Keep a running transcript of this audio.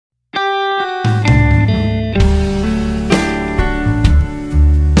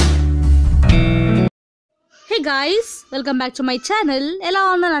guys, welcome back to my channel. ఎలా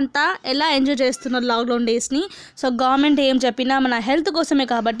ఉన్నారంతా ఎలా enjoy చేస్తున్నారు లాక్డౌన్ డేస్ని. సో గవర్నమెంట్ ఏం చెప్పినా మన హెల్త్ కోసమే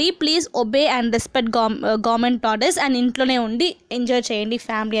కాబట్టి please obey and respect government orders and ఇంట్లోనే ఉండి ఎంజాయ్ చేయండి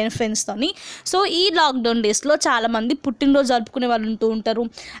ఫ్యామిలీ అండ్ ఫ్రెండ్స్తోని. సో ఈ లాక్డౌన్ డేస్లో చాలామంది పుట్టినరోజు జరుపుకునే వాళ్ళు ఉంటూ ఉంటారు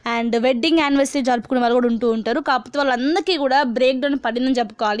అండ్ వెడ్డింగ్ యానివర్సరీ జరుపుకునే వాళ్ళు కూడా ఉంటూ ఉంటారు. కాకపోతే వాళ్ళందరికీ కూడా బ్రేక్ డౌన్ పడిందని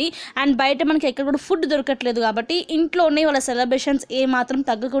చెప్పుకోవాలి. అండ్ బయట మనకి ఎక్కడ కూడా ఫుడ్ దొరకట్లేదు కాబట్టి ఇంట్లోనే వాళ్ళ సెలబ్రేషన్స్ ఏమాత్రం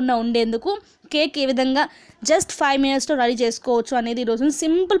తగ్గకుండా ఉండేందుకు కేక్ ఏ విధంగా జస్ట్ 5 minutesలో రెడీ చేసుకోవచ్చు అనేది ఈరోజు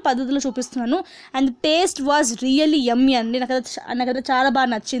సింపుల్ పద్ధతిలో చూపిస్తున్నాను. అండ్ టేస్ట్ వాజ్ రియల్లీ యమ్మీ అండి. నాకైతే చాలా బాగా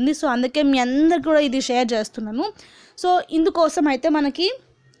నచ్చింది. సో అందుకే మీ అందరికి కూడా ఇది షేర్ చేస్తున్నాను. సో ఇందుకోసం అయితే మనకి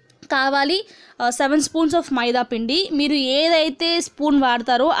కావాలి 7 spoons ఆఫ్ మైదా పిండి. మీరు ఏదైతే స్పూన్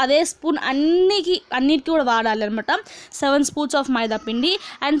వాడతారో అదే స్పూన్ అన్నిటికీ కూడా వాడాలి అనమాట. 7 spoons ఆఫ్ మైదా పిండి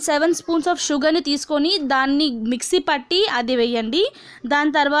అండ్ 7 spoons ఆఫ్ షుగర్ని తీసుకొని దాన్ని మిక్సీ పట్టి అది వేయండి.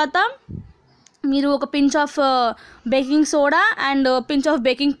 దాని తర్వాత మీరు ఒక pinch of baking soda and pinch of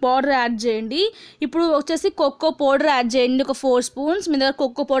baking powder add చేయండి. ఇప్పుడు వచ్చేసి కోకో పౌడర్ యాడ్ చేయండి ఒక 4 spoons. మీ దగ్గర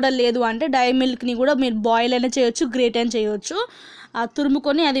కోకో పౌడర్ లేదు అంటే డైరీ మిల్క్ని కూడా మీరు బాయిల్ అయినా చేయొచ్చు, గ్రేట్ అయినా చేయొచ్చు,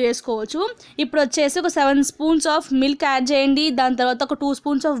 తురుముకొని అది వేసుకోవచ్చు. ఇప్పుడు వచ్చేసి ఒక 7 spoons ఆఫ్ మిల్క్ యాడ్ చేయండి. దాని తర్వాత ఒక 2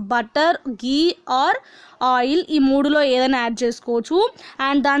 spoons of butter, ghee or oil, ఈ మూడులో ఏదైనా యాడ్ చేసుకోవచ్చు.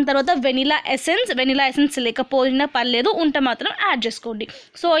 అండ్ దాని తర్వాత వెనిలా ఎసెన్స్ లేకపోయినా పర్లేదు, ఉంటే మాత్రం యాడ్ చేసుకోండి.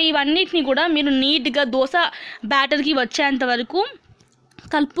 సో ఇవన్నిటిని కూడా మీరు నీట్గా దోశ బ్యాటర్కి వచ్చేంత వరకు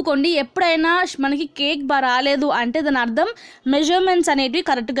కలుపుకోండి. ఎప్పుడైనా మనకి కేక్ బాగా రాలేదు అంటే దాని అర్థం మెజర్మెంట్స్ అనేటివి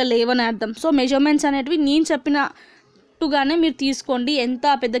కరెక్ట్గా లేవని అర్థం. సో మెజర్మెంట్స్ అనేటివి నేను చెప్పినట్టుగానే మీరు తీసుకోండి ఎంత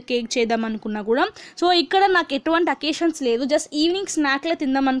పెద్ద కేక్ చేద్దాం అనుకున్నా కూడా. సో ఇక్కడ నాకు ఎటువంటి అకేషన్స్ లేదు, జస్ట్ ఈవినింగ్ స్నాక్లే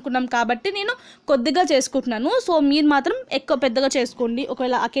తిందాం అనుకున్నాం కాబట్టి నేను కొద్దిగా చేసుకుంటున్నాను. సో మీరు మాత్రం ఎక్కువ పెద్దగా చేసుకోండి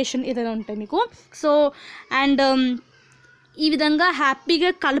ఒకవేళ అకేషన్ ఏదైనా ఉంటే మీకు. సో అండ్ ఈ విధంగా హ్యాపీగా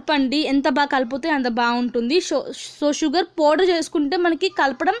కలపండి. ఎంత బాగా కలిపితే అంత బాగుంటుంది. సో షుగర్ పౌడర్ చేసుకుంటే మనకి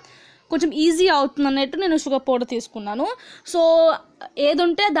కలపడం కొంచెం ఈజీ అవుతుంది అన్నట్టు నేను షుగర్ పౌడర్ తీసుకున్నాను. సో ఏది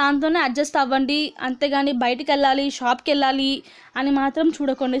ఉంటే దాంతోనే అడ్జస్ట్ అవ్వండి, అంతేగాని బయటికి వెళ్ళాలి షాప్కి వెళ్ళాలి అని మాత్రం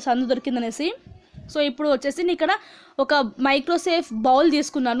చూడకండి సందు దొరికిందనేసి. సో ఇప్పుడు వచ్చేసి నేను ఇక్కడ ఒక మైక్రోసేఫ్ బౌల్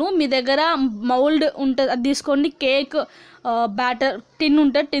తీసుకున్నాను. మీ దగ్గర మౌల్డ్ ఉంటుంది అది తీసుకోండి. కేక్ బ్యాటర్ టిన్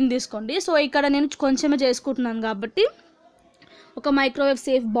ఉంటే టిన్ తీసుకోండి. సో ఇక్కడ నేను కొంచెమే చేసుకుంటున్నాను కాబట్టి ఒక మైక్రోవేవ్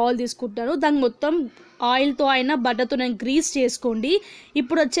సేఫ్ బౌల్ తీసుకుంటాను. దాన్ని మొత్తం ఆయిల్తో అయినా బటర్తో నేను గ్రీస్ చేసుకోండి.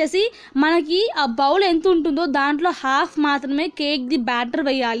 ఇప్పుడు వచ్చేసి మనకి ఆ బౌల్ ఎంత ఉంటుందో దాంట్లో హాఫ్ మాత్రమే కేక్ది బ్యాటర్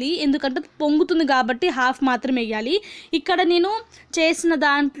వేయాలి, ఎందుకంటే పొంగుతుంది కాబట్టి హాఫ్ మాత్రమే వేయాలి. ఇక్కడ నేను చేసిన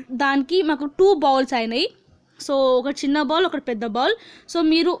దానికి మాకు 2 bowls అయినాయి. సో ఒక చిన్న బౌల్ ఒకటి పెద్ద బౌల్. సో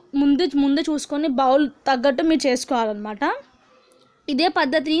మీరు ముందే చూసుకొని బౌల్ తగ్గట్టు మీరు చేసుకోవాలన్నమాట. ఇదే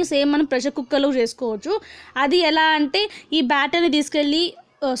పద్ధతిని సేమ్ మనం ప్రెషర్ కుక్కర్లో చేసుకోవచ్చు. అది ఎలా అంటే ఈ బ్యాటర్ని తీసుకెళ్ళి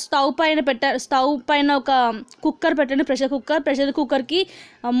స్టవ్ పైన ఒక కుక్కర్ పెట్టండి, ప్రెషర్ కుక్కర్కి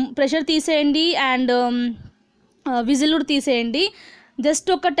ప్రెషర్ తీసేయండి అండ్ విజిల్ కూడా తీసేయండి.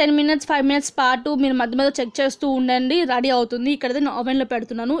 జస్ట్ ఒక 10 minutes 5 minutes పాటు మీరు మధ్య మధ్య చెక్ చేస్తూ ఉండండి, రెడీ అవుతుంది. ఇక్కడ నేను ఓవెన్లో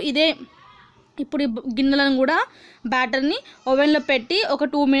పెడుతున్నాను. ఇప్పుడు ఈ గిన్నెలను కూడా బ్యాటర్ని ఓవెన్లో పెట్టి ఒక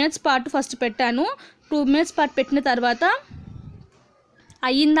 2 minutes పాటు ఫస్ట్ పెట్టాను. 2 minutes పాటు పెట్టిన తర్వాత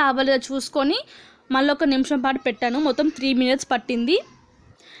అయ్యిందా అవ్వలేదా చూసుకొని మళ్ళీ ఒక నిమిషం పాటు పెట్టాను. మొత్తం 3 minutes పట్టింది.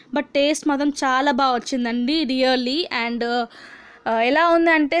 బట్ టేస్ట్ మాత్రం చాలా బాగా వచ్చిందండి రియల్లీ. అండ్ ఎలా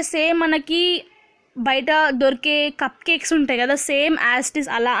ఉంది అంటే సేమ్ మనకి బయట దొరికే కప్ కేక్స్ ఉంటాయి కదా, సేమ్ యాజ్ ఇట్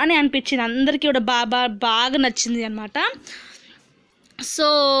ఈస్ అలా అని అనిపించింది. అందరికీ కూడా బాగా నచ్చింది అనమాట.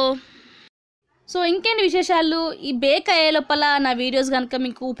 సో ఇంకేంటి విశేషాలు, ఈ బేక్ అయ్యే లోపల నా వీడియోస్ కనుక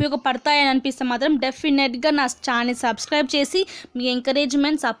మీకు ఉపయోగపడతాయని అనిపిస్తే మాత్రం డెఫినెట్గా నా ఛానల్ సబ్స్క్రైబ్ చేసి మీ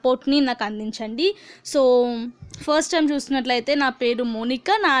ఎంకరేజ్మెంట్ సపోర్ట్ని నాకు అందించండి. సో ఫస్ట్ టైం చూసినట్లయితే నా పేరు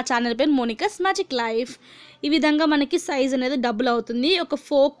మోనికా, నా ఛానల్ పేరు మోనికాస్ మ్యాజిక్ లైఫ్. ఈ విధంగా మనకి సైజ్ అనేది డబుల్ అవుతుంది. ఒక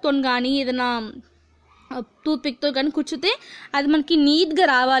ఫోక్తో కానీ ఏదైనా టూత్పిక్తో కానీ కుచ్చితే అది మనకి నీట్గా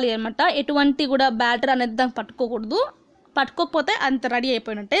రావాలి అనమాట. ఎటువంటి కూడా బ్యాటర్ అనేది దానికి పట్టుకోకపోతే అంత రెడీ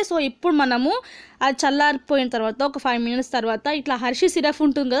అయిపోయినట్టే. సో ఇప్పుడు మనము అది చల్లారిపోయిన తర్వాత ఒక 5 minutes తర్వాత ఇట్లా హర్షీ సిరప్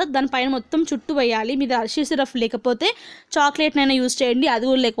ఉంటుంది కదా, దానిపైన మొత్తం చుట్టూ వేయాలి. మీద హర్షీ సిరప్ లేకపోతే చాక్లెట్నైనా యూజ్ చేయండి, అది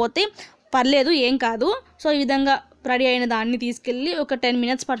కూడా లేకపోతే పర్లేదు ఏం కాదు. సో ఈ విధంగా రెడీ అయిన దాన్ని తీసుకెళ్ళి ఒక 10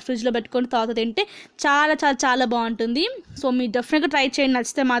 minutes పాటు ఫ్రిడ్జ్లో పెట్టుకొని తర్వాత తింటే చాలా చాలా చాలా బాగుంటుంది. సో మీరు డెఫినెట్గా ట్రై చేయండి.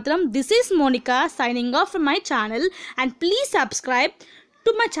 నచ్చితే మాత్రం this is Monika signing off from my channel and please subscribe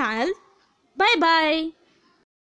to my channel. Bye bye.